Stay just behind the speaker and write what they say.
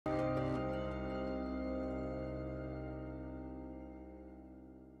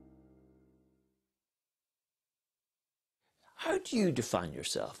How do you define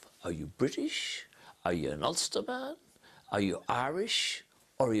yourself? Are you British? Are you an Ulsterman? Are you Irish?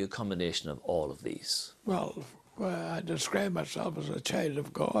 Or are you a combination of all of these? Well, I describe myself as a child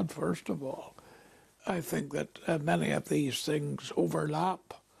of God, first of all. I think that many of these things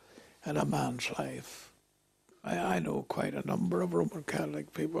overlap in a man's life. I know quite a number of Roman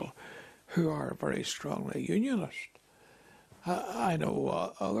Catholic people who are very strongly unionist. I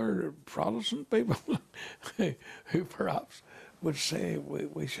know other Protestant people who perhaps would say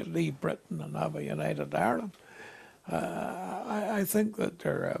we should leave Britain and have a united Ireland. I think that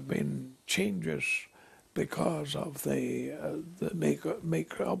there have been changes because of the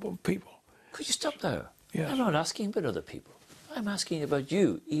make-up of people. Could you stop there? Yes. I'm not asking about other people. I'm asking about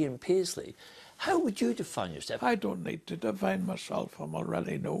you, Ian Paisley. How would you define yourself? I don't need to define myself. I'm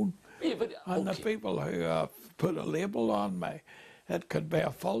already known. Yeah, but, And okay. the people who put a label on me, it could be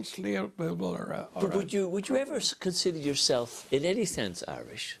a false label or a... But would you ever consider yourself, in any sense,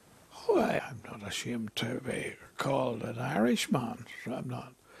 Irish? Oh, I'm not ashamed to be called an Irishman. I'm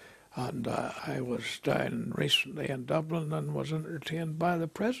not. And I was down recently in Dublin and was entertained by the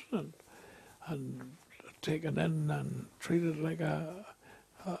President and taken in and treated like a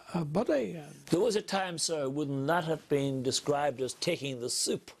buddy. There was a time, sir, wouldn't that have been described as taking the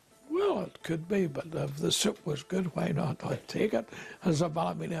soup? Well, it could be, but if the soup was good, why not? I'd take it. As a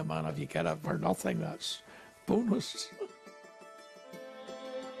Ballymena man, if you get it for nothing, that's bonus.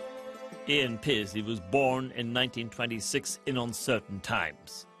 Ian Paisley was born in 1926 in uncertain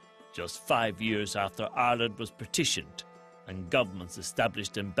times, just 5 years after Ireland was partitioned and governments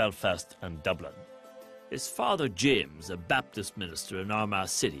established in Belfast and Dublin. His father, James, a Baptist minister in Armagh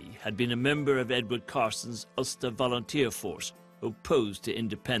City, had been a member of Edward Carson's Ulster Volunteer Force, opposed to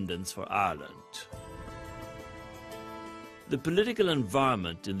independence for Ireland. The political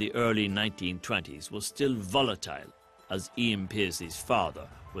environment in the early 1920s was still volatile, as Ian Paisley's father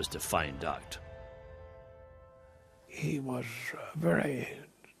was to find out. He was very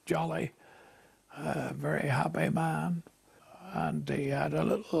jolly, very happy man, and he had a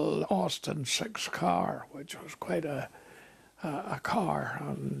little Austin 6 car, which was quite a car,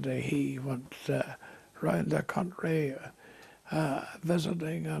 and he went round the country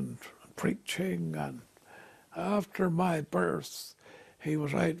visiting and preaching. And after my birth, he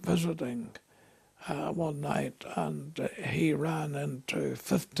was out visiting one night, and he ran into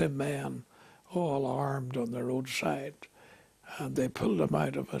 50 men, all armed, on the roadside, and they pulled him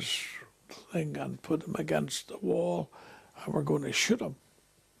out of his thing and put him against the wall and were going to shoot him.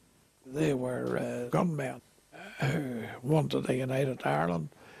 They were gunmen who wanted a united Ireland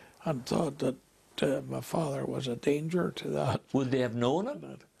and thought that my father was a danger to that. Would they have known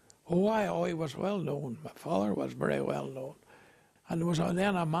him? Oh, he was well known. My father was very well known. And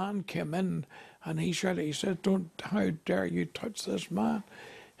then a man came in and he said, how dare you touch this man?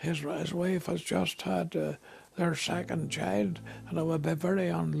 His wife has just had their second child, and it would be very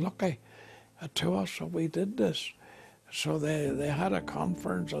unlucky to us if we did this. So they had a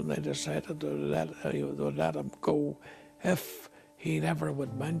conference and they decided to let him go if he never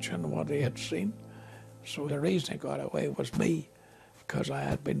would mention what he had seen. So the reason he got away was me, because I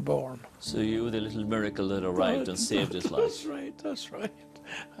had been born. So you were the little miracle that arrived and saved his life. That's right.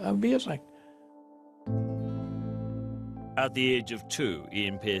 Amazing. At the age of 2,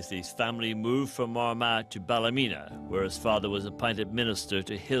 Ian Paisley's family moved from Armagh to Ballymena, where his father was appointed minister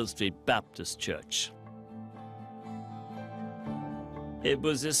to Hill Street Baptist Church. It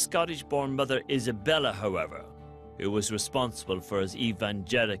was his Scottish-born mother Isabella, however, who was responsible for his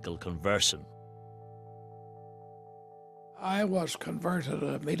evangelical conversion. I was converted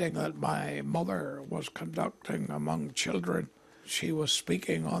at a meeting that my mother was conducting among children. She was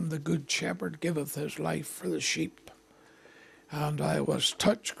speaking on the Good Shepherd giveth his life for the sheep. And I was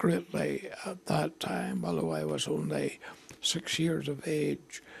touched greatly at that time, although I was only 6 years of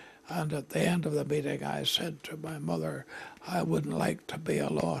age. And at the end of the meeting, I said to my mother, I wouldn't like to be a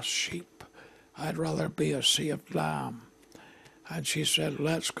lost sheep. I'd rather be a saved lamb. And she said,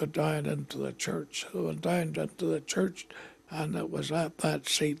 let's go down into the church. So we went down into the church, and it was at that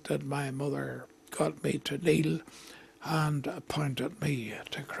seat that my mother got me to kneel and appointed me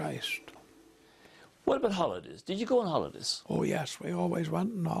to Christ. What about holidays? Did you go on holidays? Oh yes, we always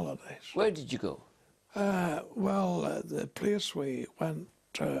went on holidays. Where did you go? The place we went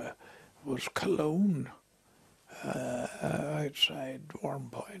was Cologne, outside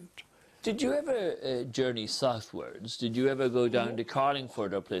Warmpoint. Did you ever journey southwards? Did you ever go down to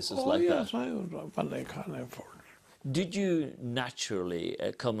Carlingford or places like that? Oh yes, I went to Carlingford. Did you naturally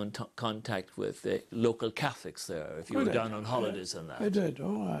come in contact with local Catholics there if you were down on holidays and that? I did,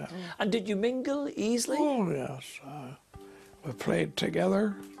 And did you mingle easily? Oh yes. We played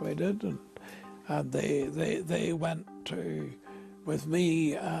together, we did, and they went to, with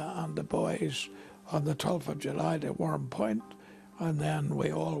me and the boys on the 12th of July to Worm Point, and then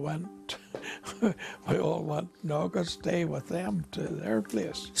we all went on August Day with them to their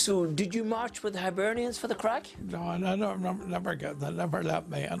place. So did you march with the Hibernians for the crack? No, I never let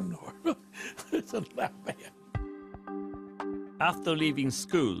me in. They didn't let me in. After leaving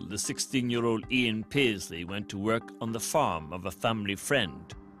school, the 16-year-old Ian Paisley went to work on the farm of a family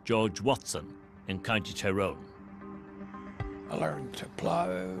friend, George Watson, in County Tyrone. I learned to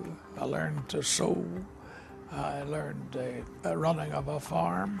plough, I learned to sow, I learned the running of a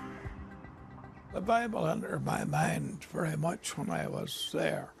farm. The Bible entered my mind very much when I was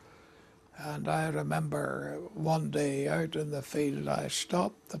there. And I remember one day out in the field, I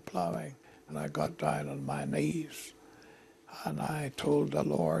stopped the ploughing and I got down on my knees. And I told the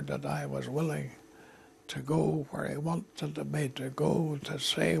Lord that I was willing to go where He wanted me to go, to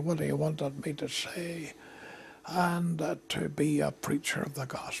say what He wanted me to say, and to be a preacher of the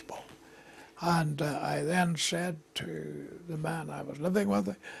gospel. And I then said to the man I was living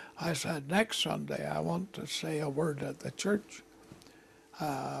with, I said, next Sunday I want to say a word at the church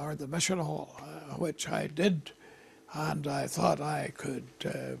or the mission hall, which I did. And I thought I could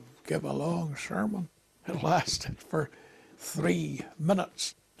give a long sermon. It lasted for 3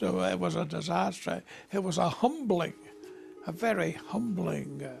 minutes. So it was a disaster. It was a very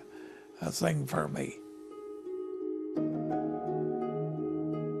humbling thing for me.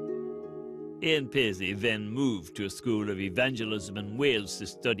 Ian Paisley then moved to a school of evangelism in Wales to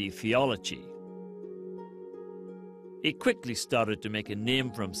study theology. He quickly started to make a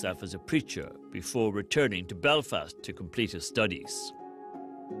name for himself as a preacher before returning to Belfast to complete his studies.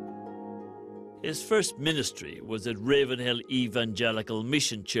 His first ministry was at Ravenhill Evangelical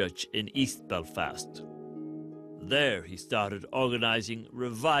Mission Church in East Belfast. There he started organising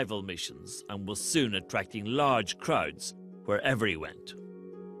revival missions and was soon attracting large crowds wherever he went.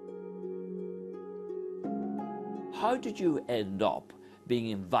 How did you end up being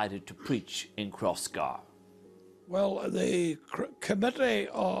invited to preach in Crossgar? Well, the committee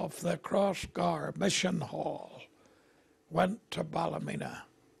of the Crossgar Mission Hall went to Ballymena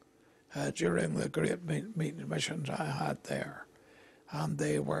during the great missions I had there, and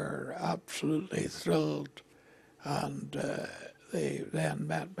they were absolutely thrilled, and they then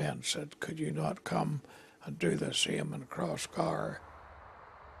met me and said, could you not come and do the same in Crossgar?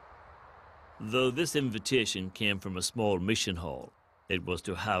 Though this invitation came from a small mission hall, it was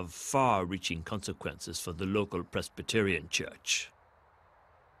to have far-reaching consequences for the local Presbyterian church.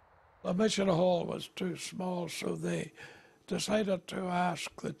 The mission hall was too small, so they decided to ask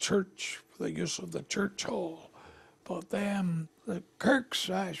the church for the use of the church hall. But then the Kirk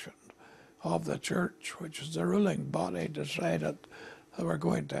session of the church, which is the ruling body, decided they were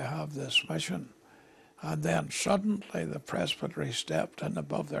going to have this mission. And then suddenly the presbytery stepped in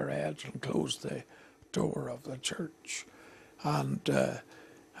above their heads and closed the door of the church. And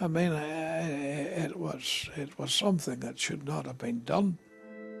I mean, it was something that should not have been done.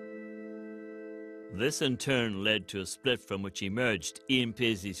 This in turn led to a split from which emerged Ian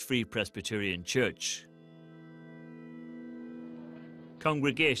Paisley's Free Presbyterian Church.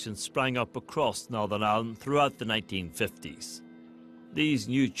 Congregations sprang up across Northern Ireland throughout the 1950s. These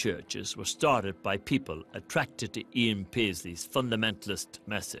new churches were started by people attracted to Ian Paisley's fundamentalist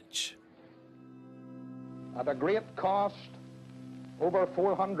message. At a great cost, over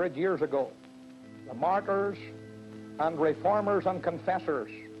 400 years ago, the martyrs and reformers and confessors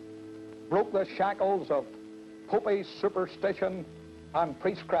broke the shackles of popish superstition and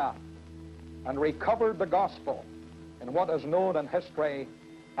priestcraft and recovered the gospel in what is known in history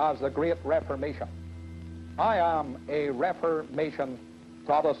as the Great Reformation. I am a Reformation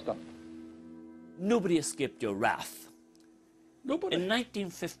Protestant. Nobody escaped your wrath. Nobody. In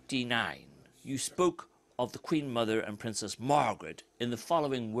 1959, you spoke of the Queen Mother and Princess Margaret in the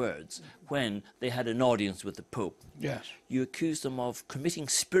following words when they had an audience with the Pope. Yes. You accused them of committing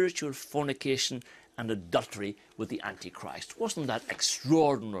spiritual fornication and adultery with the Antichrist. Wasn't that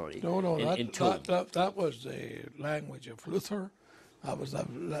extraordinary? No, in tone? that was the language of Luther. That was the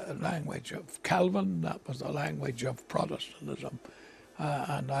language of Calvin. That was the language of Protestantism.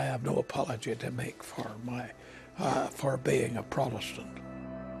 And I have no apology to make for being a Protestant.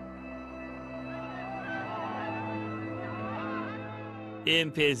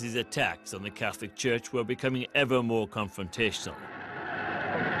 Ian Paisley's attacks on the Catholic Church were becoming ever more confrontational.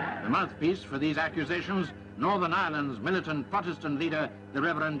 The mouthpiece for these accusations, Northern Ireland's militant Protestant leader, the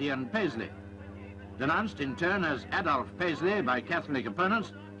Reverend Ian Paisley. Denounced in turn as Adolf Paisley by Catholic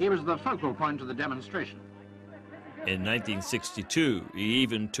opponents, he was the focal point of the demonstration. In 1962, he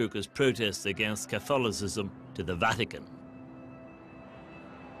even took his protests against Catholicism to the Vatican.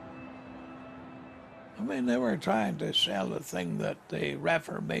 I mean, they were trying to sell the thing that the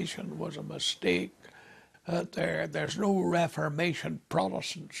Reformation was a mistake, that there's no Reformation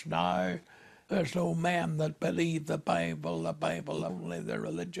Protestants now. There's no men that believe the Bible only the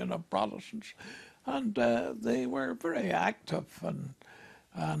religion of Protestants. And they were very active, and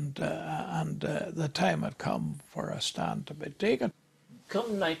the time had come for a stand to be taken.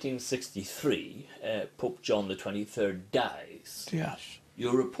 Come 1963, Pope John the 23rd dies. Yes.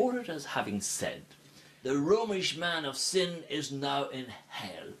 You're reported as having said, "The Romish man of sin is now in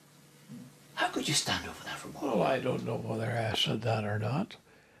hell." How could you stand over that remark? Well, I don't know whether I said that or not.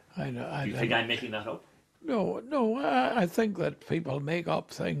 Do you think I'm making that up? No, I think that people make up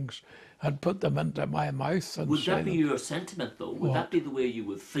things and put them into my mouth and Would say that be your sentiment, though? Would What? that be the way you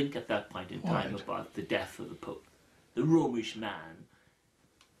would think at that point in time What? about the death of the Pope? The Romish man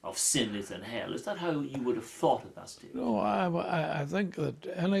of sin is in hell. Is that how you would have thought at that stage? No, I think that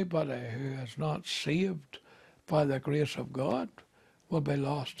anybody who is not saved by the grace of God will be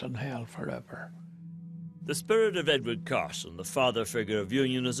lost in hell forever. The spirit of Edward Carson, the father figure of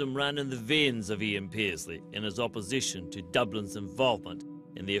unionism, ran in the veins of Ian Paisley in his opposition to Dublin's involvement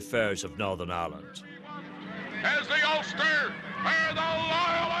in the affairs of Northern Ireland. As the Ulster, where the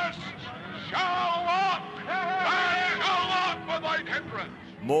Loyalists shall walk, and shall walk without hindrance.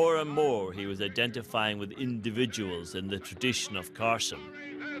 More and more he was identifying with individuals in the tradition of Carson.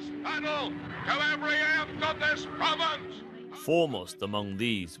 This battle to every end of this province. Foremost among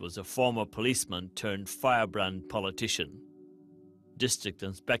these was a former policeman turned firebrand politician, District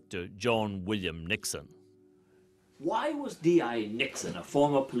Inspector John William Nixon. Why was D.I. Nixon, a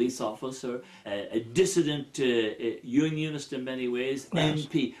former police officer, a dissident unionist in many ways, Yes.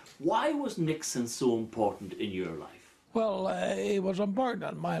 MP, why was Nixon so important in your life? Well, he was important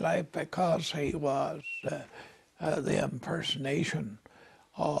in my life because he was the impersonation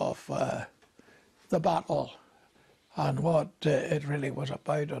of the battle and what it really was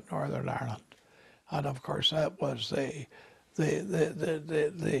about in Northern Ireland. And of course that was a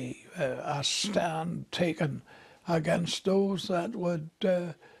stand taken against those that would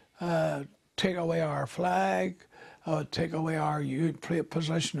take away our flag, take away our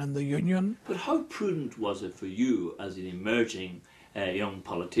position in the Union. But how prudent was it for you as an emerging young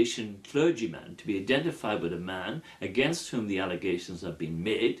politician, clergyman, to be identified with a man against whom the allegations have been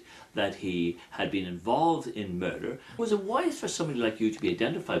made that he had been involved in murder? Was it wise for somebody like you to be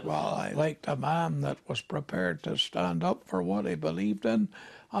identified with? Well, I liked a man that was prepared to stand up for what he believed in,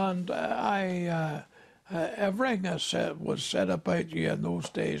 and everything was said about you in those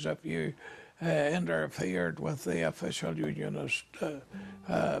days if you interfered with the official unionist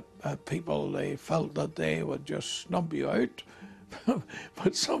people. They felt that they would just snub you out.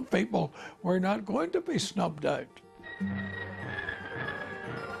 But some people were not going to be snubbed out.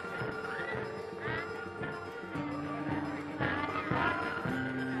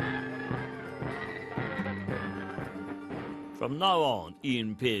 From now on,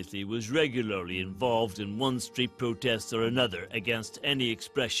 Ian Paisley was regularly involved in one street protest or another against any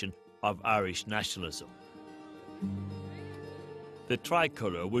expression of Irish nationalism. The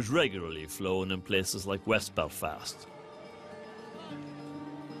tricolour was regularly flown in places like West Belfast.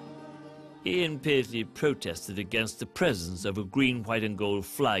 Ian Paisley protested against the presence of a green, white and gold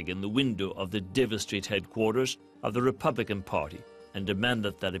flag in the window of the Divis Street headquarters of the Republican Party and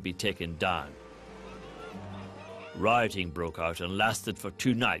demanded that it be taken down. Rioting broke out and lasted for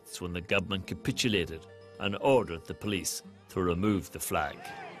 2 nights when the government capitulated and ordered the police to remove the flag.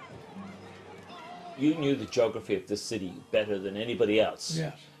 You knew the geography of this city better than anybody else.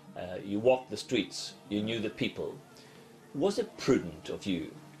 Yes. You walked the streets, you knew the people. Was it prudent of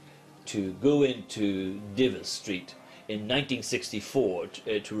you to go into Divis Street in 1964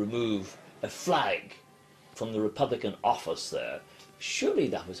 to remove a flag from the Republican office there? Surely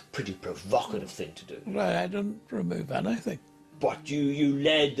that was a pretty provocative thing to do. Well, I didn't remove anything. But you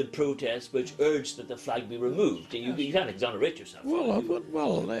led the protest which urged that the flag be removed. You can't exonerate yourself. That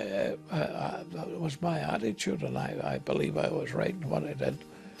was my attitude, and I believe I was right in what I did.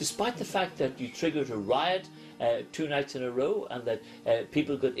 Despite the fact that you triggered a riot 2 nights in a row and that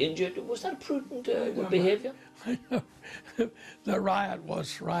people got injured, was that prudent behaviour? The riot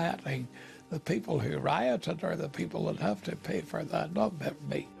was rioting. The people who rioted are the people that have to pay for that, not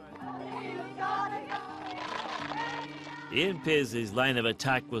me. Ian Paisley's line of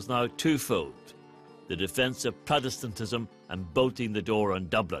attack was now twofold: the defence of Protestantism and bolting the door on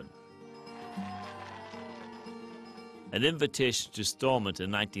Dublin. An invitation to Stormont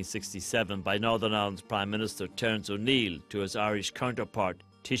in 1967 by Northern Ireland's Prime Minister Terence O'Neill to his Irish counterpart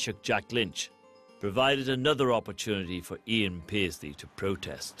Taoiseach Jack Lynch provided another opportunity for Ian Paisley to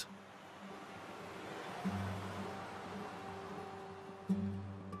protest.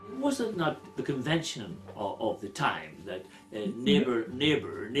 Was it not the convention of the time that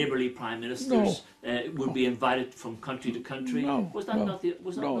neighbourly prime ministers would be invited from country to country? Was that not the?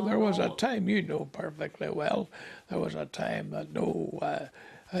 Was that no, not there was a normal? time, you know perfectly well, there was a time that no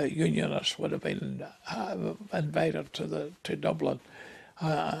unionists would have been invited to Dublin,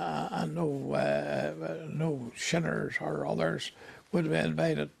 and no Shinners or others would be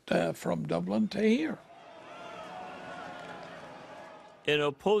invited from Dublin to here. In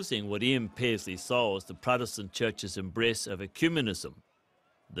opposing what Ian Paisley saw as the Protestant Church's embrace of ecumenism,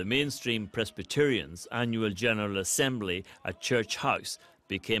 the mainstream Presbyterians' annual General Assembly at Church House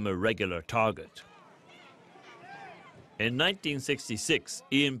became a regular target. In 1966,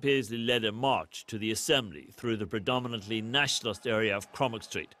 Ian Paisley led a march to the Assembly through the predominantly nationalist area of Cromwell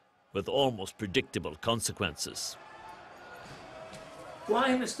Street, with almost predictable consequences. Why,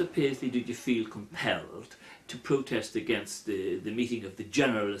 Mr. Paisley, did you feel compelled to protest against the meeting of the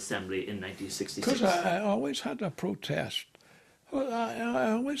General Assembly in 1966? Because I always had a protest. Well,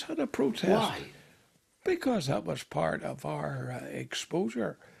 I always had a protest. Why? Because that was part of our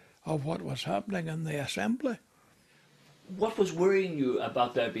exposure of what was happening in the Assembly. What was worrying you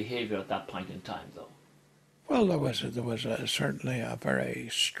about their behaviour at that point in time, though? Well, there was certainly a very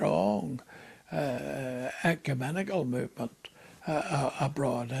strong ecumenical movement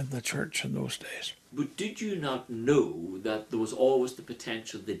abroad in the church in those days. But did you not know that there was always the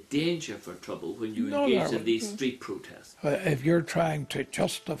potential, the danger for trouble when you engaged in these street protests? If you're trying to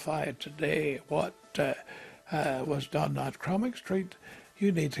justify today what was done at Cromwell Street,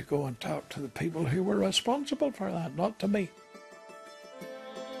 you need to go and talk to the people who were responsible for that, not to me.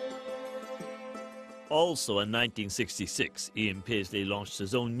 Also in 1966, Ian Paisley launched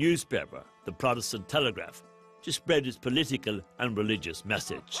his own newspaper, the Protestant Telegraph, to spread his political and religious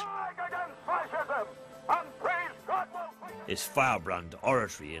message. His firebrand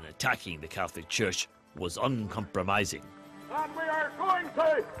oratory in attacking the Catholic Church was uncompromising. And we are going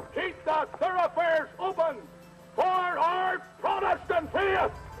to keep the thoroughfares open for our Protestant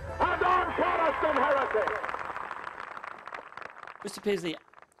faith and our Protestant heritage. Mr. Paisley,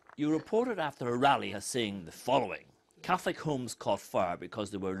 you reported after a rally as saying the following: Catholic homes caught fire because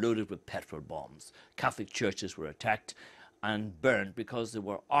they were loaded with petrol bombs. Catholic churches were attacked and burned because there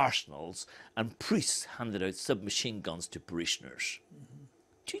were arsenals, and priests handed out submachine guns to parishioners.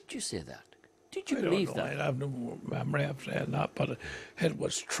 Did you say that? Did you believe that? I have no memory of saying that, but it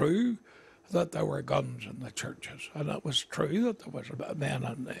was true that there were guns in the churches, and it was true that there was men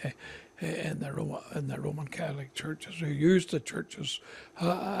in the Roman Catholic churches who used the churches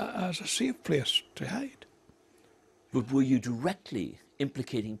as a safe place to hide. But were you directly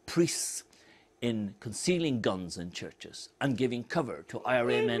implicating priests in concealing guns in churches and giving cover to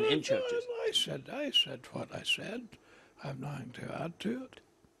IRA men in churches? I said what I said. I have nothing to add to it.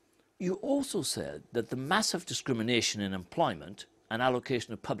 You also said that the massive discrimination in employment and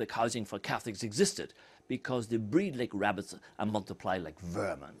allocation of public housing for Catholics existed because they breed like rabbits and multiply like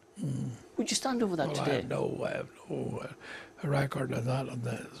vermin. Would you stand over that today? I have no record of that, and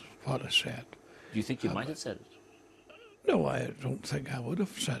that's what I said. Do you think you might have said it? No, I don't think I would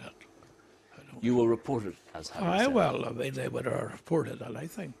have said it. You were reported as having said well, I mean, they would have reported it, I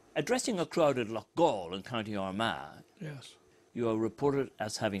think. Addressing a crowd at Loughgall in County Armagh, Yes. you are reported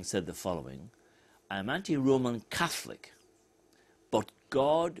as having said the following: I am anti-Roman Catholic, but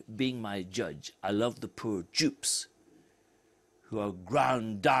God being my judge, I love the poor dupes who are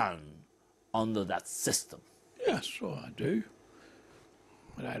ground down under that system. Yes, so I do.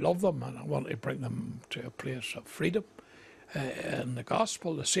 And I love them, and I want to bring them to a place of freedom in the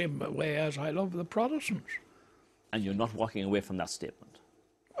gospel, the same way as I love the Protestants. And you're not walking away from that statement?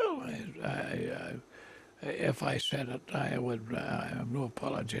 Well, if I said it, I have no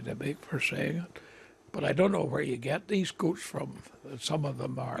apology to make for saying it. But I don't know where you get these quotes from. Some of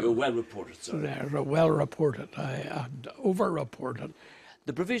them are... You're well reported, sir. They're well reported and over-reported.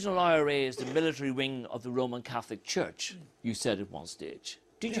 The Provisional IRA is the military wing of the Roman Catholic Church, you said at one stage.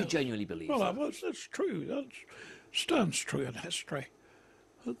 Did you genuinely believe that? Well, that's true. That stands true in history.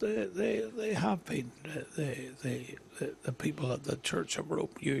 They have been the people that the Church of Rome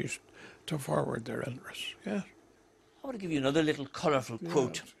used to forward their interests, yes. I want to give you another little colourful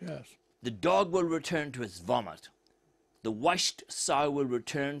quote. Yes. The dog will return to its vomit. The washed sow will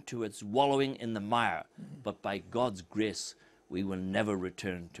return to its wallowing in the mire. But by God's grace, we will never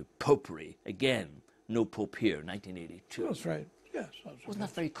return to popery again. No Pope Here, 1982. That's right, yes. Wasn't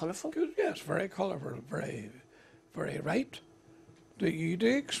that very colourful? Good, yes, very colourful, very right. You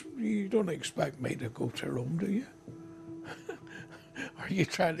don't expect me to go to Rome, do you? Are you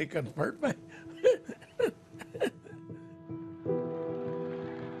trying to convert me?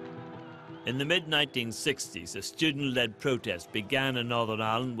 In the mid-1960s, a student-led protest began in Northern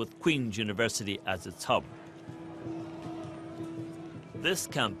Ireland with Queen's University as its hub. This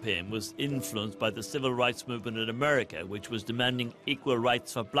campaign was influenced by the civil rights movement in America, which was demanding equal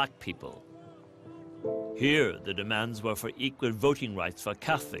rights for black people. Here, the demands were for equal voting rights for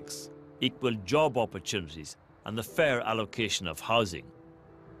Catholics, equal job opportunities, and the fair allocation of housing.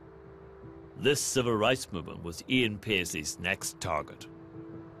 This civil rights movement was Ian Paisley's next target.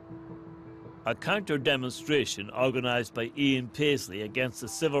 A counter-demonstration organised by Ian Paisley against the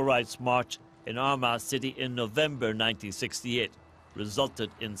Civil Rights March in Armagh City in November 1968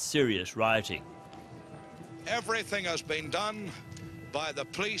 resulted in serious rioting. Everything has been done by the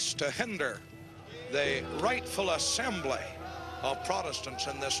police to hinder the rightful assembly of Protestants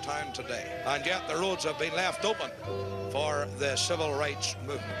in this town today, and yet the roads have been left open for the civil rights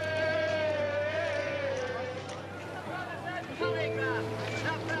movement.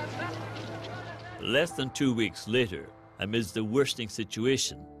 Less than 2 weeks later, amidst the worsening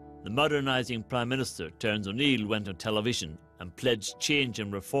situation, the modernising Prime Minister Terence O'Neill went on television and pledged change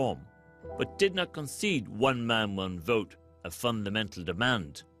and reform, but did not concede one man, one vote, a fundamental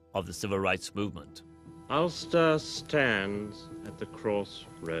demand of the civil rights movement. Ulster stands at the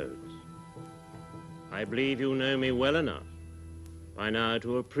crossroads. I believe you know me well enough by now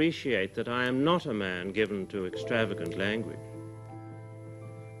to appreciate that I am not a man given to extravagant language.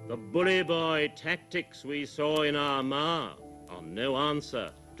 The bully boy tactics we saw in Armagh are no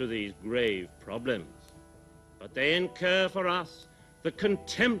answer to these grave problems, but they incur for us the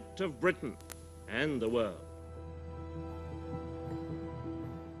contempt of Britain and the world.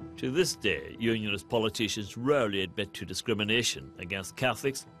 To this day, Unionist politicians rarely admit to discrimination against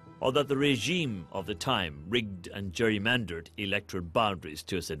Catholics or that the regime of the time rigged and gerrymandered electoral boundaries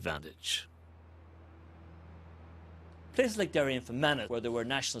to its advantage. Places like Derry and Fermanagh, where there were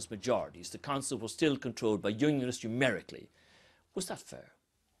nationalist majorities, the council was still controlled by Unionists numerically. Was that fair?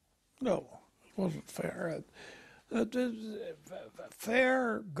 No, it wasn't fair.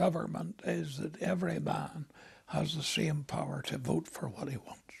 Fair government is that every man has the same power to vote for what he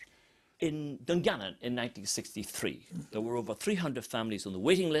wants. In Dungannon in 1963, there were over 300 families on the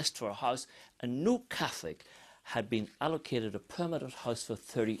waiting list for a house, and no Catholic had been allocated a permanent house for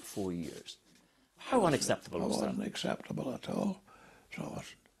 34 years. How unacceptable was that? It wasn't acceptable at all. So it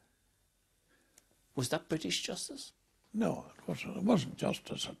wasn't. Was that British justice? No, it wasn't. It wasn't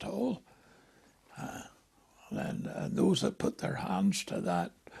justice at all. And those that put their hands to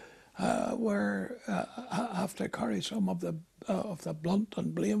that have to carry some of the blunt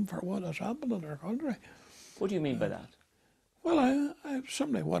and blame for what has happened in our country. What do you mean by that? Well, I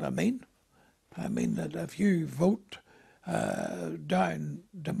simply what I mean. I mean that if you vote down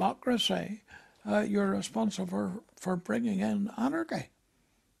democracy, you're responsible for bringing in anarchy.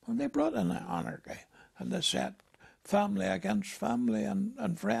 And they brought in anarchy, and they set family against family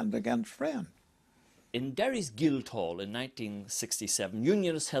and friend against friend. In Derry's Guildhall in 1967,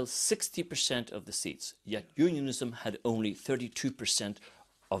 Unionists held 60% of the seats, yet Unionism had only 32%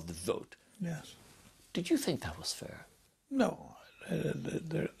 of the vote. Yes. Did you think that was fair? No,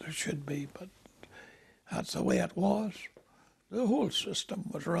 there should be, but that's the way it was. The whole system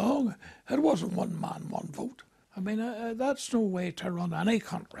was wrong. It wasn't one man, one vote. I mean, that's no way to run any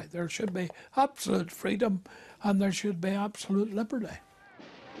country. There should be absolute freedom and there should be absolute liberty.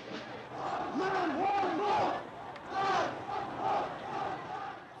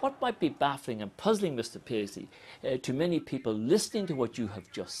 What might be baffling and puzzling, Mr. Paisley, to many people listening to what you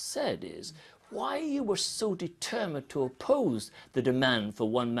have just said is why you were so determined to oppose the demand for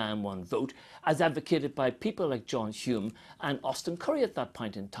one man, one vote, as advocated by people like John Hume and Austin Currie at that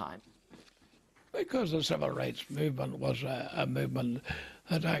point in time. Because the civil rights movement was a movement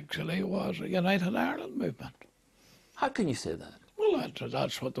that actually was a United Ireland movement. How can you say that? Well,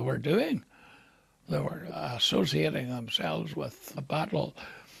 that's what they were doing. They were associating themselves with a battle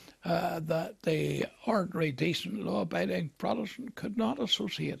that the ordinary, decent, law-abiding Protestant could not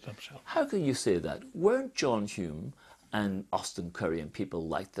associate themselves. How can you say that? Weren't John Hume and Austin Currie and people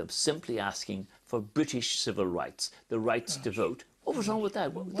like them simply asking for British civil rights, the rights to vote? What was wrong with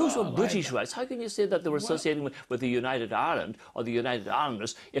that? Those were British rights. How can you say that they were associating with the United Ireland or the United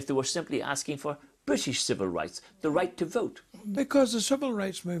Irelanders if they were simply asking for British civil rights, the right to vote? Because the civil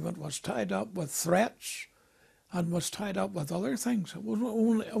rights movement was tied up with threats and was tied up with other things. It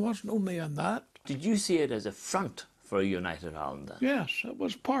wasn't only in that. Did you see it as a front for a united Ireland then? Yes, it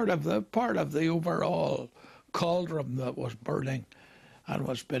was part of the overall cauldron that was burning and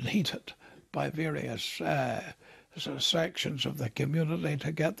was being heated by various sections of the community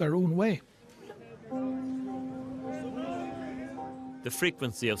to get their own way. The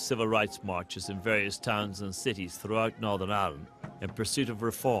frequency of civil rights marches in various towns and cities throughout Northern Ireland in pursuit of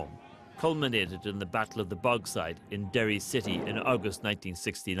reform culminated in the Battle of the Bogside in Derry City in August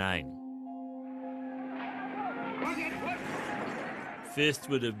 1969. Faced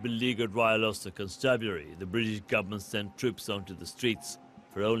with a beleaguered Royal Ulster Constabulary, the British government sent troops onto the streets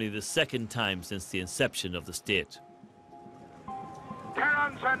for only the second time since the inception of the state.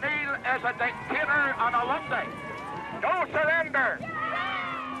 Terence O'Neill is a dictator on a Monday. No surrender!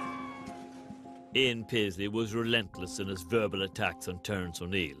 Ian Paisley was relentless in his verbal attacks on Terence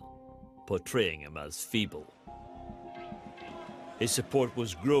O'Neill, portraying him as feeble. His support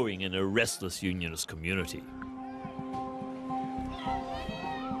was growing in a restless unionist community.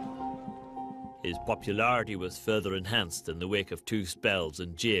 His popularity was further enhanced in the wake of 2 spells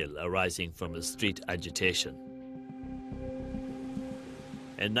in jail arising from his street agitation.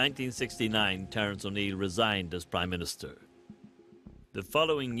 In 1969, Terence O'Neill resigned as Prime Minister. The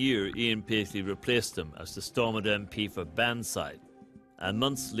following year, Ian Paisley replaced him as the Stormont MP for Bandside, and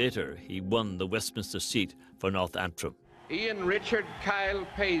months later he won the Westminster seat for North Antrim. Ian Richard Kyle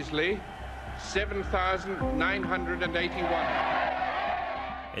Paisley, 7,981.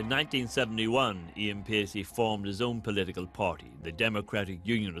 In 1971, Ian Paisley formed his own political party, the Democratic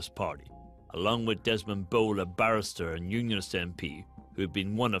Unionist Party, along with Desmond Bowl, a barrister and Unionist MP, who had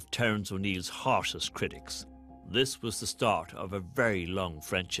been one of Terence O'Neill's harshest critics. This was the start of a very long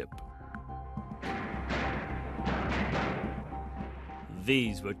friendship.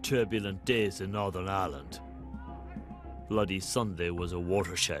 These were turbulent days in Northern Ireland. Bloody Sunday was a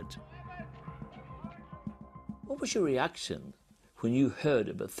watershed. What was your reaction when you heard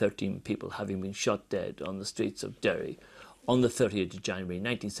about 13 people having been shot dead on the streets of Derry on the 30th of January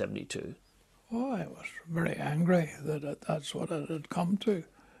 1972? Oh, I was very angry that that's what it had come to.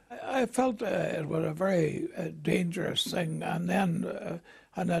 I felt it was a very dangerous thing, and then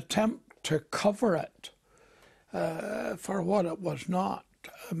an attempt to cover it for what it was not.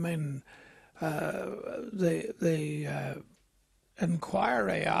 I mean, the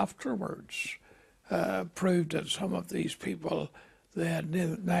inquiry afterwards proved that some of these people, they had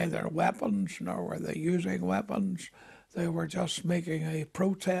neither weapons nor were they using weapons. They were just making a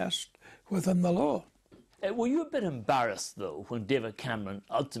protest within the law. Were you a bit embarrassed, though, when David Cameron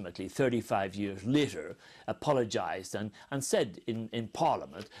ultimately, 35 years later, apologised and said in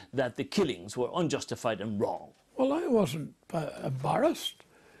Parliament that the killings were unjustified and wrong? Well, I wasn't embarrassed.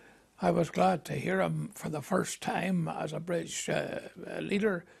 I was glad to hear him for the first time as a British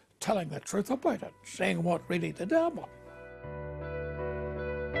leader telling the truth about it, saying what really did happen.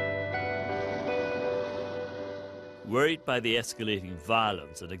 Worried by the escalating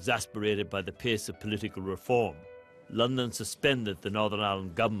violence and exasperated by the pace of political reform, London suspended the Northern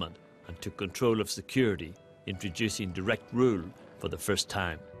Ireland government and took control of security, introducing direct rule for the first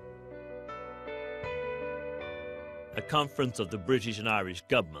time. A conference of the British and Irish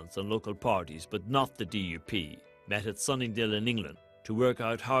governments and local parties, but not the DUP, met at Sunningdale in England to work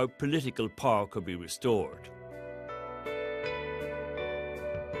out how political power could be restored.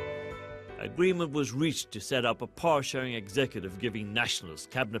 Agreement was reached to set up a power-sharing executive giving nationalists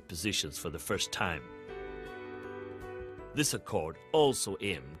cabinet positions for the first time. This accord also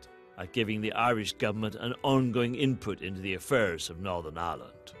aimed at giving the Irish government an ongoing input into the affairs of Northern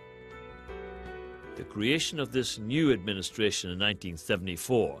Ireland. The creation of this new administration in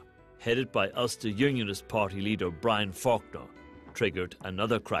 1974, headed by Ulster Unionist Party leader Brian Faulkner, triggered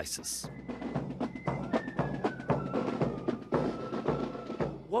another crisis.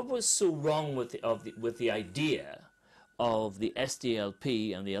 What was so wrong with the idea of the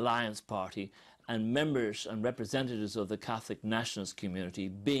SDLP and the Alliance Party and members and representatives of the Catholic nationalist community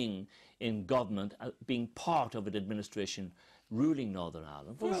being in government, being part of an administration ruling Northern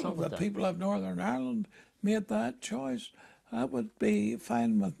Ireland? What was wrong with that? Well, the people of Northern Ireland made that choice. That would be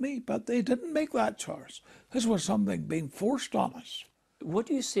fine with me, but they didn't make that choice. This was something being forced on us. What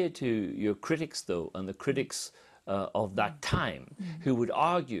do you say to your critics, though, and the critics of that time, who would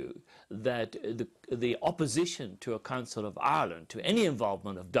argue that the opposition to a Council of Ireland, to any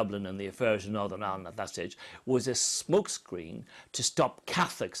involvement of Dublin in the affairs of Northern Ireland at that stage, was a smokescreen to stop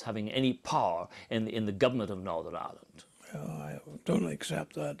Catholics having any power in the government of Northern Ireland? I don't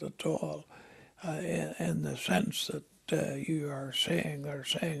accept that at all, in the sense that you are saying, they're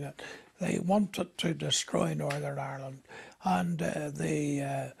saying They wanted to destroy Northern Ireland, and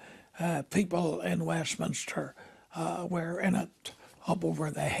the people in Westminster were in it up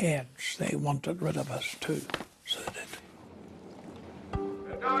over their heads. They wanted rid of us too. So they did.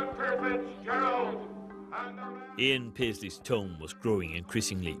 Dr. Fitzgerald Ian Paisley's tone was growing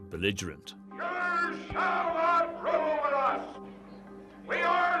increasingly belligerent. You shall not rule over us. We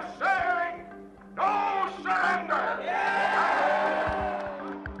are saying no surrender.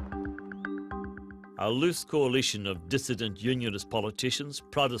 A loose coalition of dissident unionist politicians,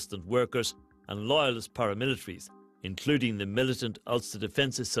 Protestant workers and loyalist paramilitaries, including the militant Ulster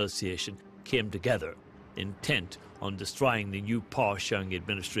Defence Association, came together, intent on destroying the new power-sharing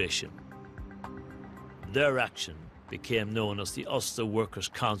administration. Their action became known as the Ulster Workers'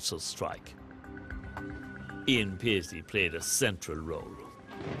 Council strike. Ian Paisley played a central role.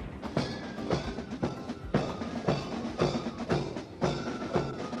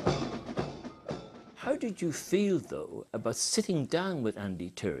 How did you feel, though, about sitting down with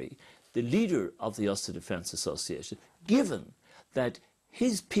Andy Turry, the leader of the Ulster Defence Association, given that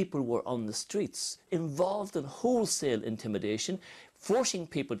his people were on the streets, involved in wholesale intimidation, forcing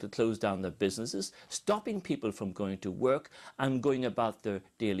people to close down their businesses, stopping people from going to work and going about their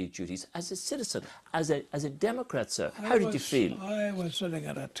daily duties? As a citizen, as a Democrat, sir, how did you feel? I was sitting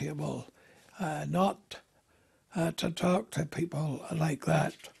at a table not to talk to people like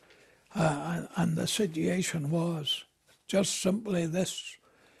that. And the situation was just simply this.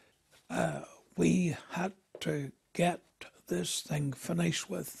 We had to get this thing finished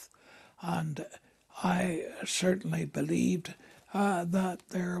with, and I certainly believed that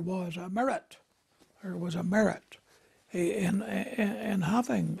there was a merit. There was a merit in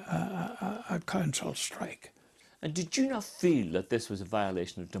having a council strike. And did you not feel that this was a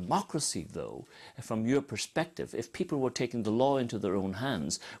violation of democracy, though, from your perspective? If people were taking the law into their own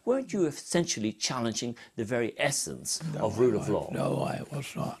hands, weren't you essentially challenging the very essence of rule of law? No, I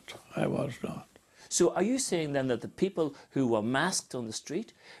was not. I was not. So are you saying then that the people who were masked on the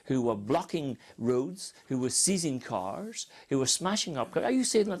street, who were blocking roads, who were seizing cars, who were smashing up cars, are you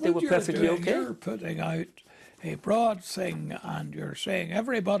saying that they were perfectly okay? You're putting out a broad thing, and you're saying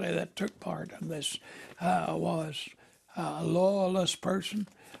everybody that took part in this was a lawless person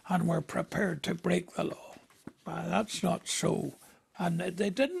and were prepared to break the law. That's not so. And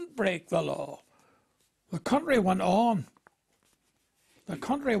they didn't break the law. The country went on. The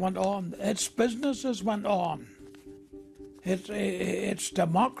country went on. Its businesses went on. Its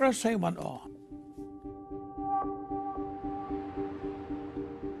democracy went on.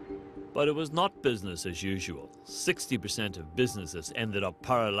 But it was not business as usual. 60% of businesses ended up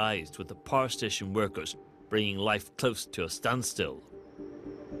paralysed, with the power station workers bringing life close to a standstill.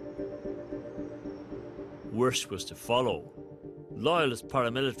 Worse was to follow. Loyalist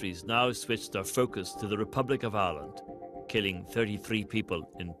paramilitaries now switched their focus to the Republic of Ireland, killing 33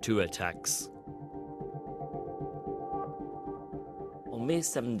 people in 2 attacks. On May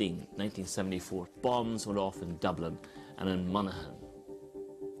 17, 1974, bombs went off in Dublin and in Monaghan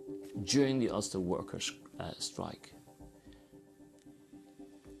during the Ulster Workers' strike.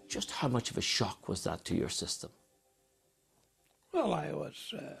 Just how much of a shock was that to your system? Well, I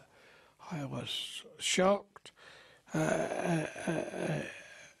was shocked,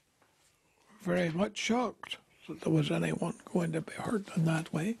 very much shocked that there was anyone going to be hurt in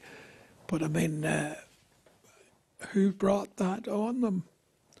that way. But I mean, who brought that on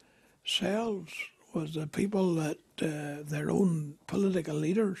themselves was the people that their own political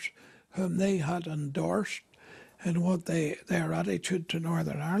leaders, whom they had endorsed in what their attitude to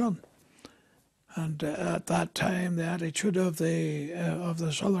Northern Ireland. And at that time, the attitude of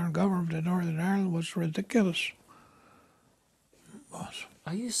the Southern government in Northern Ireland was ridiculous.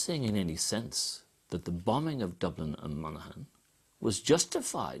 Are you saying in any sense that the bombing of Dublin and Monaghan was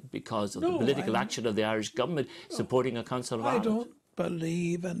justified because of the political action of the Irish government supporting a Council of Ireland? I don't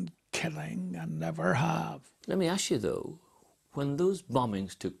believe in killing and never have. Let me ask you though, when those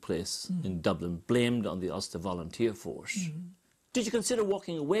bombings took place in Dublin, blamed on the Ulster Volunteer Force, did you consider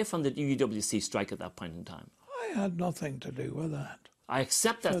walking away from the UWC strike at that point in time? I had nothing to do with that. I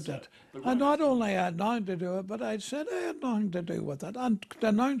accept that. So I not only had nothing to do with it, but I said I had nothing to do with it and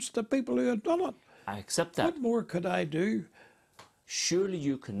denounced the people who had done it. I accept that. What more could I do? Surely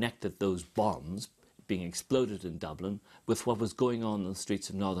you connected those bombs being exploded in Dublin with what was going on in the streets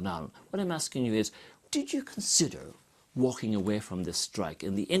of Northern Ireland. What I'm asking you is, did you consider walking away from this strike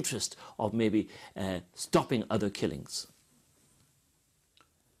in the interest of maybe stopping other killings?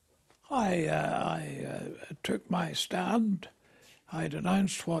 I took my stand. I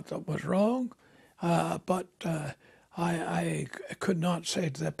denounced what was wrong, but I could not say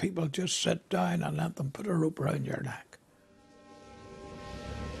to the people, just sit down and let them put a rope around your neck.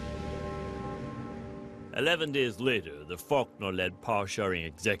 11 days later, the Faulkner-led power-sharing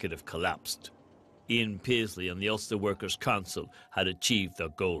executive collapsed. Ian Paisley and the Ulster Workers' Council had achieved their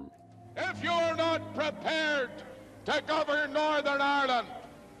goal. If you're not prepared to govern Northern Ireland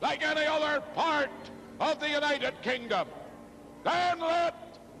like any other part of the United Kingdom, then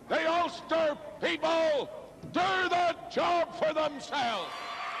let the Ulster people do the job for themselves.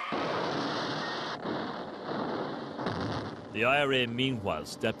 The IRA, meanwhile,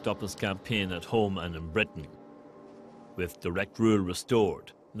 stepped up its campaign at home and in Britain. With direct rule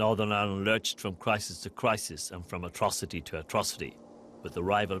restored, Northern Ireland lurched from crisis to crisis and from atrocity to atrocity, with the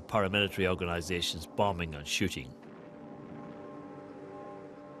rival paramilitary organisations bombing and shooting.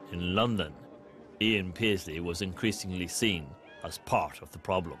 In London, Ian Paisley was increasingly seen as part of the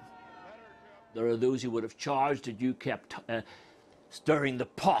problem. There are those who would have charged that you kept stirring the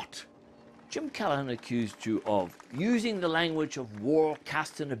pot. Jim Callaghan accused you of using the language of war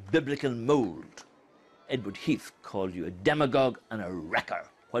cast in a biblical mould. Edward Heath called you a demagogue and a wrecker,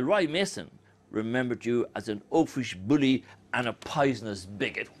 while Roy Mason remembered you as an oafish bully and a poisonous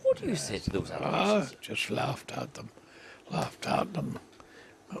bigot. What do you say to those allegations? Just laughed at them.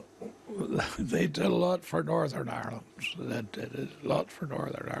 They did a lot for Northern Ireland. They did a lot for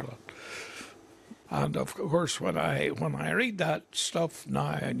Northern Ireland. And of course, when I read that stuff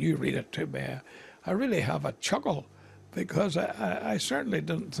now and you read it to me, I really have a chuckle, because I certainly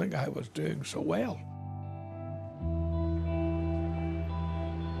didn't think I was doing so well.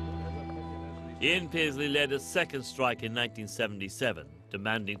 Ian Paisley led a second strike in 1977,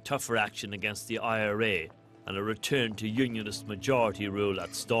 demanding tougher action against the IRA and a return to unionist majority rule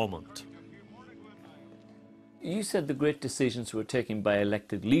at Stormont. You said the great decisions were taken by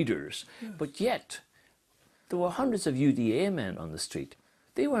elected leaders, but yet there were hundreds of UDA men on the street.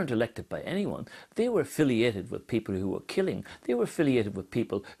 They weren't elected by anyone. They were affiliated with people who were killing. They were affiliated with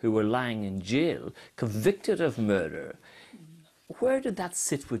people who were lying in jail, convicted of murder. Where did that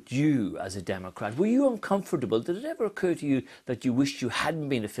sit with you as a Democrat? Were you uncomfortable? Did it ever occur to you that you wished you hadn't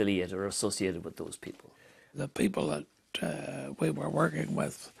been affiliated or associated with those people? The people that we were working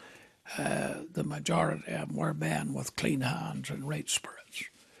with, the majority of them were men with clean hands and right spirits.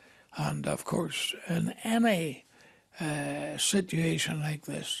 And of course, in any situation like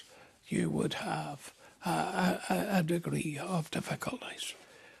this, you would have a degree of difficulties.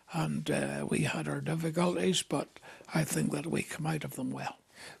 And we had our difficulties, but I think that we come out of them well.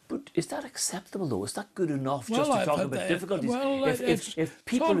 But is that acceptable, though? Is that good enough Well, just to talk about difficulties? Well, if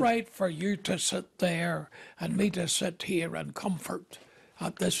people... it's all right for you to sit there and me to sit here in comfort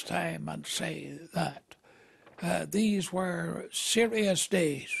at this time and say that. These were serious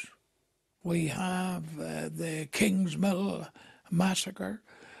days. We have the King's Mill massacre.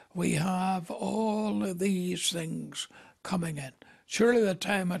 We have all of these things coming in. Surely the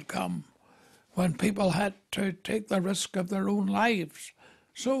time had come when people had to take the risk of their own lives.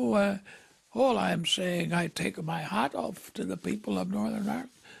 So all I'm saying, I take my hat off to the people of Northern Ireland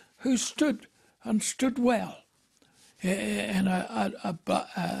who stood well in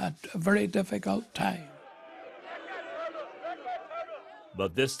a very difficult time.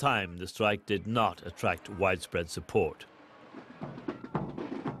 But this time, the strike did not attract widespread support.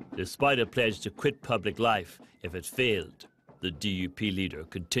 Despite a pledge to quit public life if it failed, the DUP leader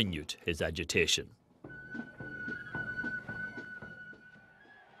continued his agitation.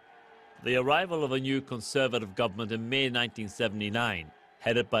 The arrival of a new Conservative government in May 1979,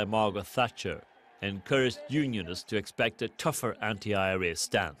 headed by Margaret Thatcher, encouraged unionists to expect a tougher anti-IRA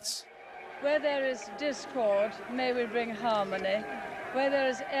stance. Where there is discord, may we bring harmony. Where there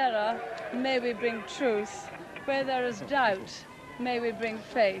is error, may we bring truth. Where there is doubt, may we bring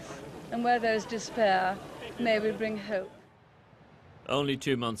faith. And where there is despair, may we bring hope. Only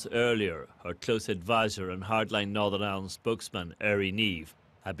 2 months earlier, her close advisor and hardline Northern Ireland spokesman, Erin Neve,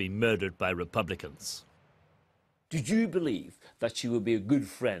 had been murdered by Republicans. Did you believe that she would be a good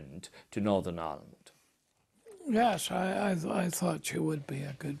friend to Northern Ireland? Yes, I thought she would be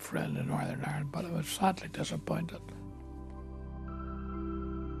a good friend in Northern Ireland, but I was sadly disappointed.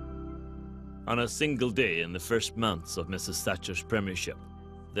 On a single day in the first months of Mrs. Thatcher's premiership,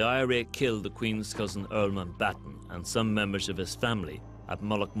 the IRA killed the Queen's cousin Earl Mountbatten and some members of his family at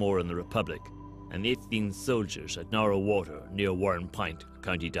Mullaghmore in the Republic, and 18 soldiers at Narrow Water near Warren Point,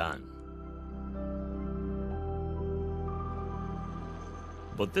 County Down.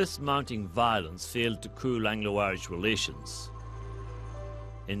 But this mounting violence failed to cool Anglo-Irish relations.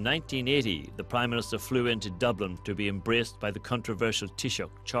 In 1980, the Prime Minister flew into Dublin to be embraced by the controversial Taoiseach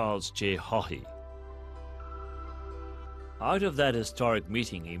Charles J. Haughey. Out of that historic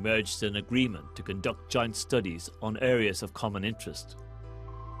meeting emerged an agreement to conduct joint studies on areas of common interest.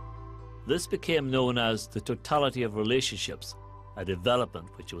 This became known as the totality of relationships, a development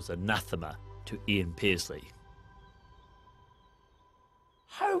which was anathema to Ian Paisley.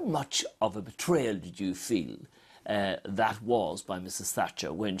 How much of a betrayal did you feel that was by Mrs.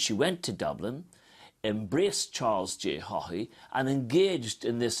 Thatcher when she went to Dublin, embraced Charles J. Haughey and engaged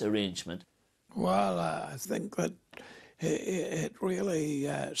in this arrangement? Well, I think that it really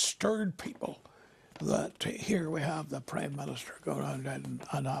stirred people that here we have the Prime Minister going around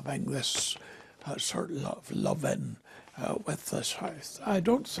and having this sort of love-in with this House. I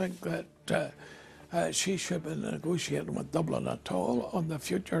don't think that she should be negotiating with Dublin at all on the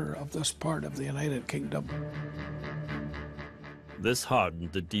future of this part of the United Kingdom. This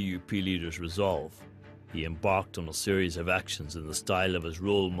hardened the DUP leader's resolve. He embarked on a series of actions in the style of his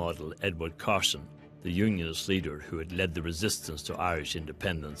role model Edward Carson, the Unionist leader who had led the resistance to Irish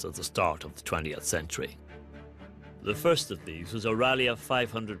independence at the start of the 20th century. The first of these was a rally of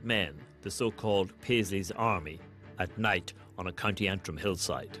 500 men, the so-called Paisley's Army, at night on a County Antrim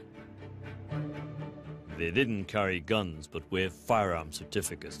hillside. They didn't carry guns but waved firearm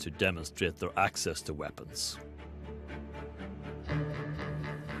certificates to demonstrate their access to weapons.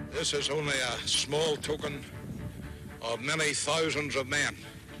 This is only a small token of many thousands of men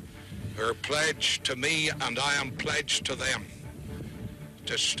who are pledged to me, and I am pledged to them,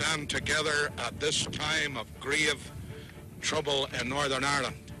 to stand together at this time of grave trouble in Northern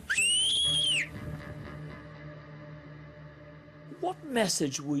Ireland. What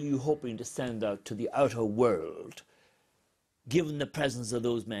message were you hoping to send out to the outer world, given the presence of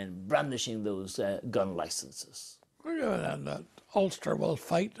those men brandishing those gun licenses? And that Ulster will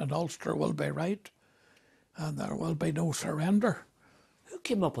fight and Ulster will be right, and there will be no surrender. Who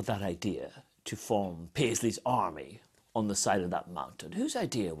came up with that idea to form Paisley's Army on the side of that mountain? Whose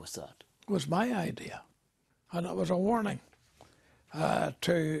idea was that? It was my idea, and it was a warning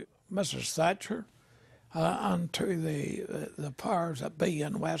to Mrs. Thatcher and to the powers that be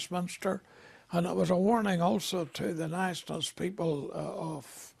in Westminster, and it was a warning also to the nationalist people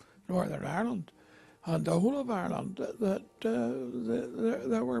of Northern Ireland and the whole of Ireland that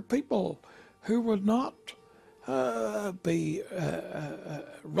there were people who would not be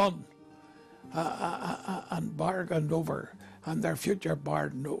run and bargained over, and their future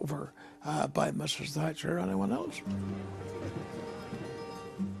bargained over by Mrs. Thatcher or anyone else.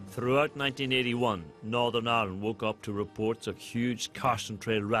 Throughout 1981, Northern Ireland woke up to reports of huge Carson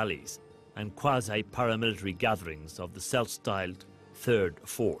Trail rallies and quasi-paramilitary gatherings of the self-styled Third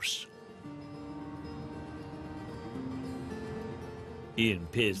Force. Ian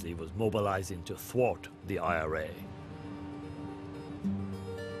Paisley was mobilising to thwart the IRA.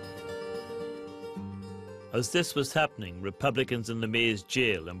 As this was happening, Republicans in the Maze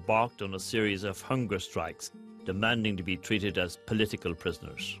jail embarked on a series of hunger strikes, demanding to be treated as political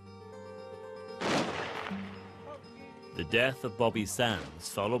prisoners. The death of Bobby Sands,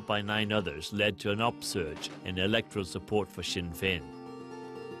 followed by 9 others, led to an upsurge in electoral support for Sinn Féin.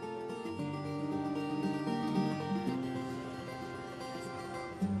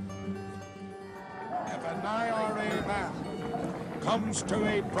 If an IRA man comes to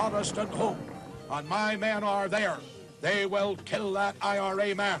a Protestant home and my men are there, they will kill that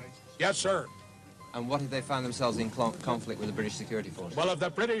IRA man. Yes, sir. And what if they find themselves in conflict with the British security forces? Well, if the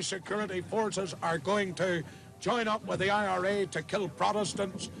British security forces are going to join up with the IRA to kill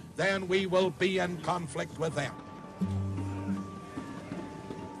Protestants, then we will be in conflict with them.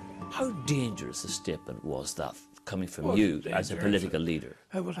 How dangerous a statement was that coming from you as a political leader?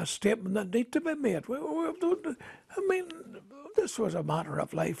 It was a statement that needed to be made. I mean, this was a matter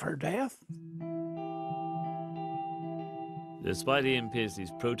of life or death. Despite Ian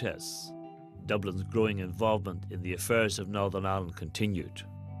Paisley's protests, Dublin's growing involvement in the affairs of Northern Ireland continued.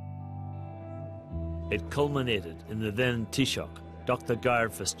 It culminated in the then Taoiseach, Dr.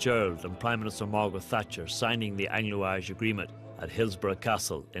 Garret Fitzgerald, and Prime Minister Margaret Thatcher signing the Anglo-Irish Agreement at Hillsborough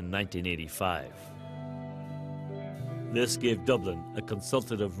Castle in 1985. This gave Dublin a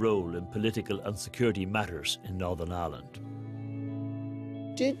consultative role in political and security matters in Northern Ireland.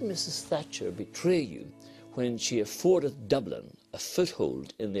 Did Mrs. Thatcher betray you when she afforded Dublin a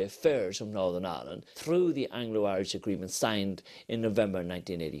foothold in the affairs of Northern Ireland through the Anglo-Irish Agreement signed in November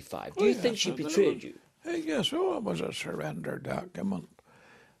 1985? Do you think she betrayed you? Yes, it was a surrender document.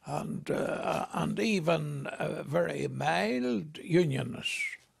 And even very mild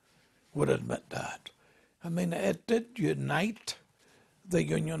unionists would admit that. I mean, it did unite the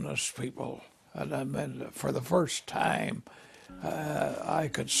unionist people. And I mean, for the first time, I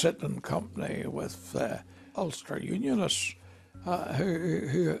could sit in company with Ulster Unionists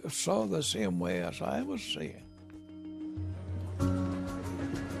who saw the same way as I was seeing.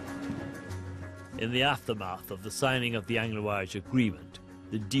 In the aftermath of the signing of the Anglo-Irish Agreement,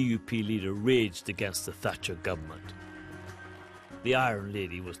 the DUP leader raged against the Thatcher government. The Iron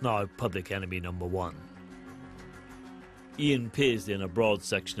Lady was now public enemy number one. Ian Paisley and a broad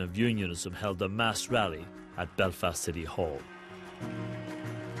section of unionism held a mass rally at Belfast City Hall.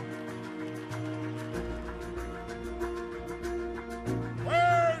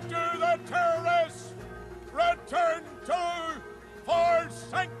 Where do the terrorists return to for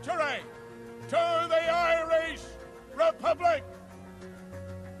sanctuary? To the Irish Republic.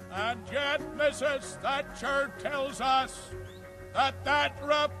 And yet Mrs. Thatcher tells us that that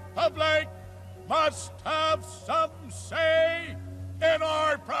republic must have some say in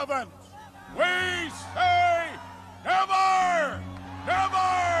our province. We say never,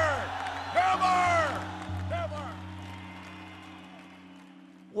 never, never, never.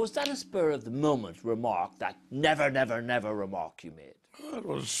 Was that a spur of the moment remark, that never, never, never remark you made? It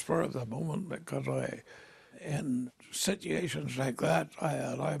was spur of the moment because in situations like that, I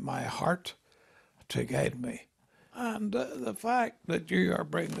allow my heart to guide me. And the fact that you are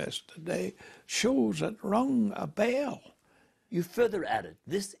bringing this today shows it rung a bell. You further added,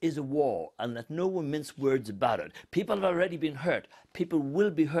 this is a war, and let no one mince words about it. People have already been hurt, people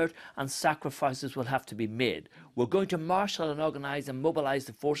will be hurt, and sacrifices will have to be made. We're going to marshal and organise and mobilise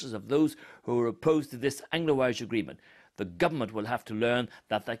the forces of those who are opposed to this Anglo-Irish agreement. The government will have to learn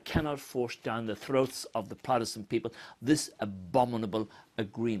that they cannot force down the throats of the Protestant people this abominable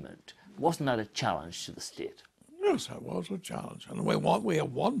agreement. Wasn't that a challenge to the state? Yes, it was a challenge, and we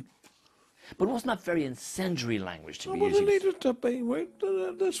have won. But wasn't that very incendiary language to be But using? it needed to be.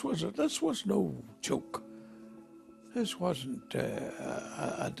 This was no joke. This wasn't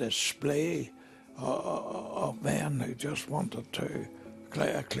a display of men who just wanted to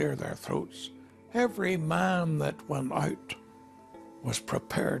clear their throats. Every man that went out was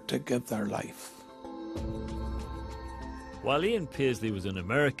prepared to give their life. While Ian Paisley was in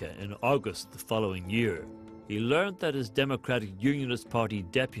America in August the following year, he learned that his Democratic Unionist Party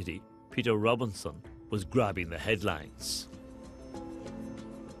deputy, Peter Robinson, was grabbing the headlines.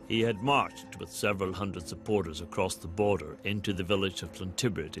 He had marched with several hundred supporters across the border into the village of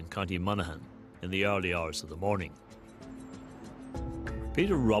Clontibret in County Monaghan in the early hours of the morning.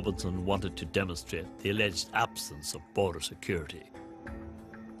 Peter Robinson wanted to demonstrate the alleged absence of border security.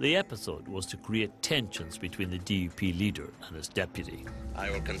 The episode was to create tensions between the DUP leader and his deputy.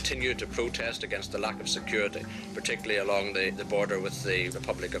 I will continue to protest against the lack of security, particularly along the border with the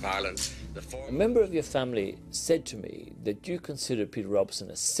Republic of Ireland. A member of your family said to me that you considered Peter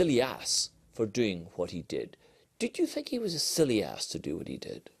Robinson a silly ass for doing what he did. Did you think he was a silly ass to do what he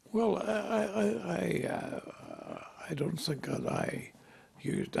did? Well, I don't think that I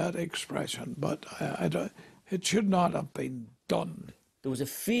used that expression, but it should not have been done. There was a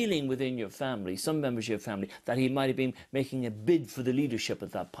feeling within your family, some members of your family, that he might have been making a bid for the leadership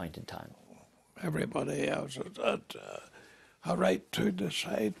at that point in time. Everybody else has a right to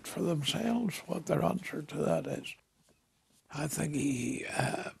decide for themselves what their answer to that is. I think he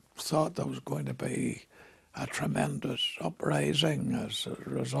thought there was going to be a tremendous uprising as a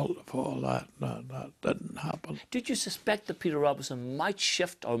result of all that. No, that didn't happen. Did you suspect that Peter Robinson might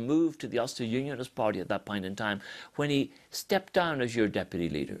shift or move to the Ulster Unionist Party at that point in time when he stepped down as your deputy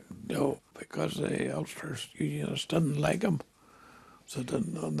leader? No, because the Ulster Unionists didn't like him. So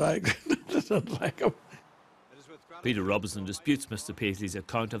didn't like him. Peter Robinson disputes Mr. Paisley's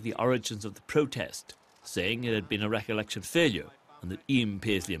account of the origins of the protest, saying it had been a recollection failure and that Ian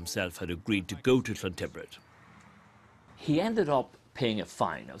Paisley himself had agreed to go to Clontibret. He ended up paying a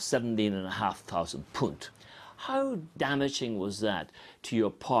fine of £17,500. How damaging was that to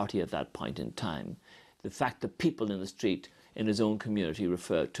your party at that point in time? The fact that people in the street in his own community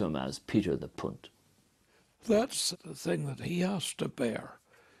referred to him as Peter the Punt. That's the thing that he has to bear.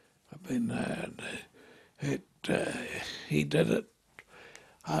 I mean, he did it,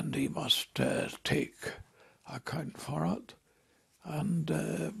 and he must take account for it. And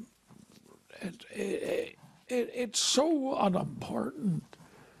it's so unimportant,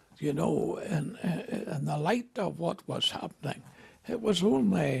 you know, in the light of what was happening. It was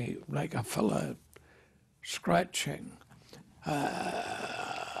only like a fella scratching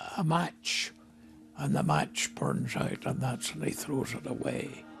a match, and the match burns out, and that's when he throws it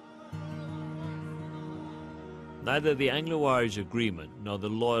away. Neither the Anglo-Irish Agreement nor the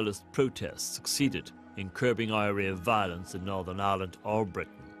Loyalist protests succeeded in curbing IRA violence in Northern Ireland or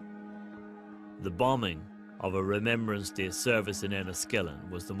Britain. The bombing of a Remembrance Day service in Enniskillen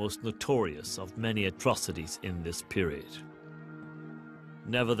was the most notorious of many atrocities in this period.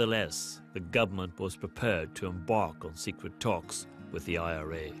 Nevertheless, the government was prepared to embark on secret talks with the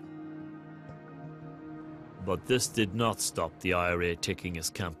IRA. But this did not stop the IRA taking its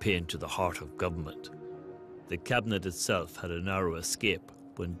campaign to the heart of government. The cabinet itself had a narrow escape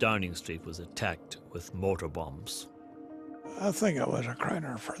when Downing Street was attacked with mortar bombs. I think it was a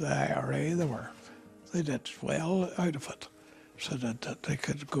crowner for the IRA. They did well out of it, so that they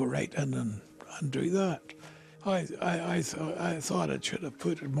could go right in and do that. I thought it should have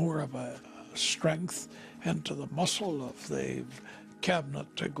put more of a strength into the muscle of the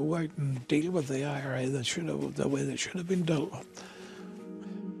cabinet to go out and deal with the IRA the way they should have been dealt with.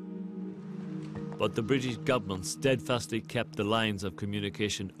 But the British government steadfastly kept the lines of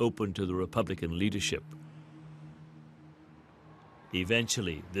communication open to the Republican leadership.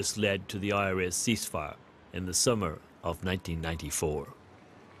 Eventually, this led to the IRA's ceasefire in the summer of 1994.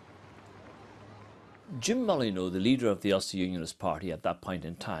 Jim Molyneux, the leader of the Ulster Unionist Party at that point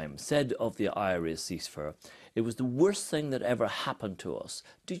in time, said of the IRA ceasefire, "It was the worst thing that ever happened to us."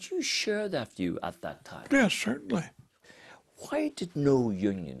 Did you share that view at that time? Yes, certainly. Why did no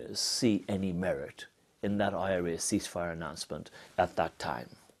unionists see any merit in that IRA ceasefire announcement at that time?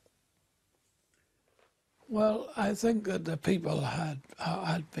 Well, I think that the people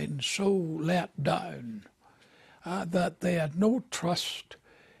had been so let down that they had no trust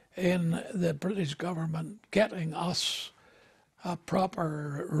in the British government getting us a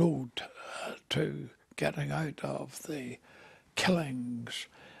proper road to getting out of the killings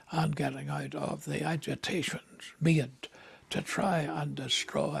and getting out of the agitations made to try and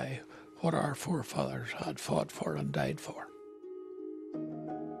destroy what our forefathers had fought for and died for.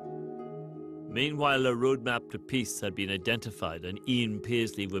 Meanwhile, a roadmap to peace had been identified, and Ian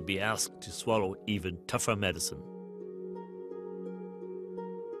Paisley would be asked to swallow even tougher medicine.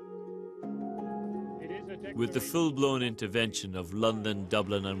 With the full-blown intervention of London,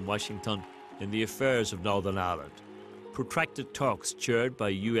 Dublin and Washington in the affairs of Northern Ireland, protracted talks chaired by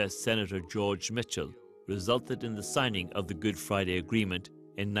US Senator George Mitchell resulted in the signing of the Good Friday Agreement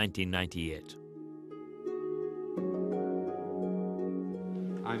in 1998.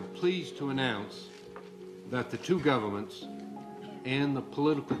 I'm pleased to announce that the two governments and the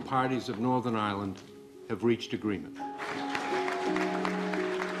political parties of Northern Ireland have reached agreement.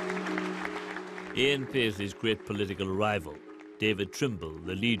 Ian Paisley's great political rival, David Trimble,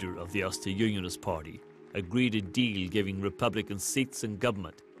 the leader of the Ulster Unionist Party, agreed a deal giving Republicans seats in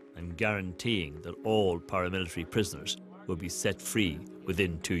government and guaranteeing that all paramilitary prisoners would be set free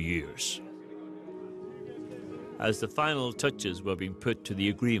within 2 years. As the final touches were being put to the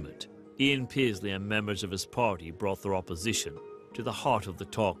agreement, Ian Paisley and members of his party brought their opposition to the heart of the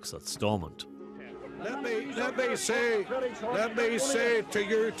talks at Stormont. Let me say to you tonight. Let me say.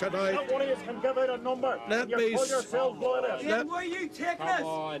 Ian, where are you taking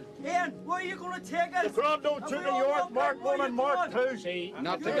us? Ian, where are you going to take us? The Grando to New York, Mark 1 and Mark 2.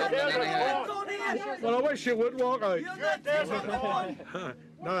 Not to get anyhow. Well, I wish you would walk out.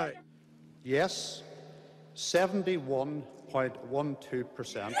 Now, yes,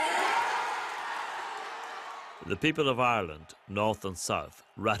 71.12%. The people of Ireland, North and South,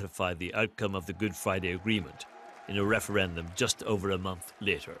 ratified the outcome of the Good Friday Agreement in a referendum just over a month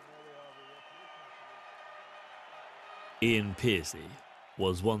later. Ian Paisley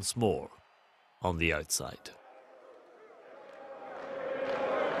was once more on the outside.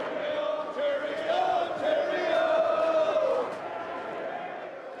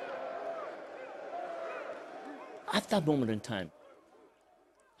 At that moment in time,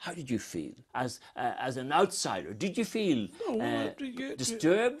 how did you feel as an outsider? Did you feel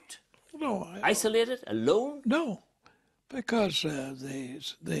disturbed? No. Isolated? Alone? No, because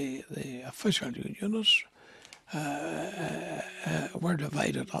the official unionists were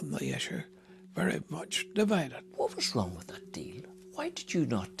divided on the issue, very much divided. What was wrong with that deal? Why did you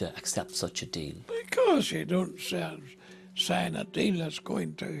not accept such a deal? Because you don't sign a deal that's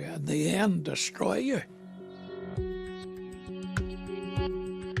going to, in the end, destroy you.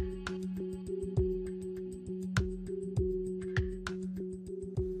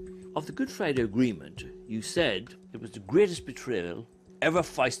 Of the Good Friday Agreement, you said it was the greatest betrayal ever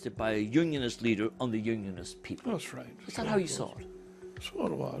foisted by a unionist leader on the unionist people. That's right. Is that how you saw it? That's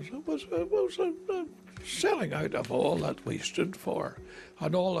what it was. It was a selling out of all that we stood for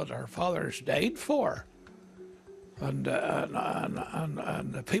and all that our fathers died for. And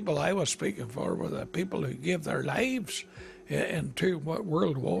the people I was speaking for were the people who gave their lives in 2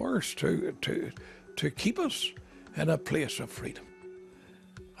 world wars to keep us in a place of freedom.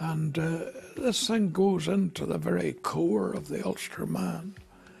 And this thing goes into the very core of the Ulster man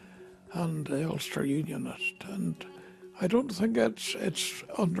and the Ulster Unionist, and I don't think it's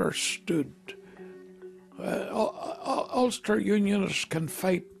understood. Ulster Unionists can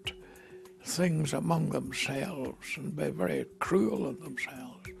fight things among themselves and be very cruel in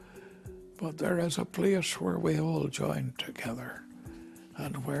themselves, but there is a place where we all join together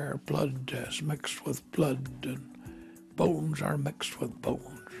and where blood is mixed with blood and bones are mixed with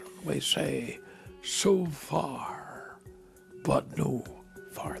bones. We say, so far, but no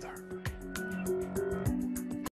farther.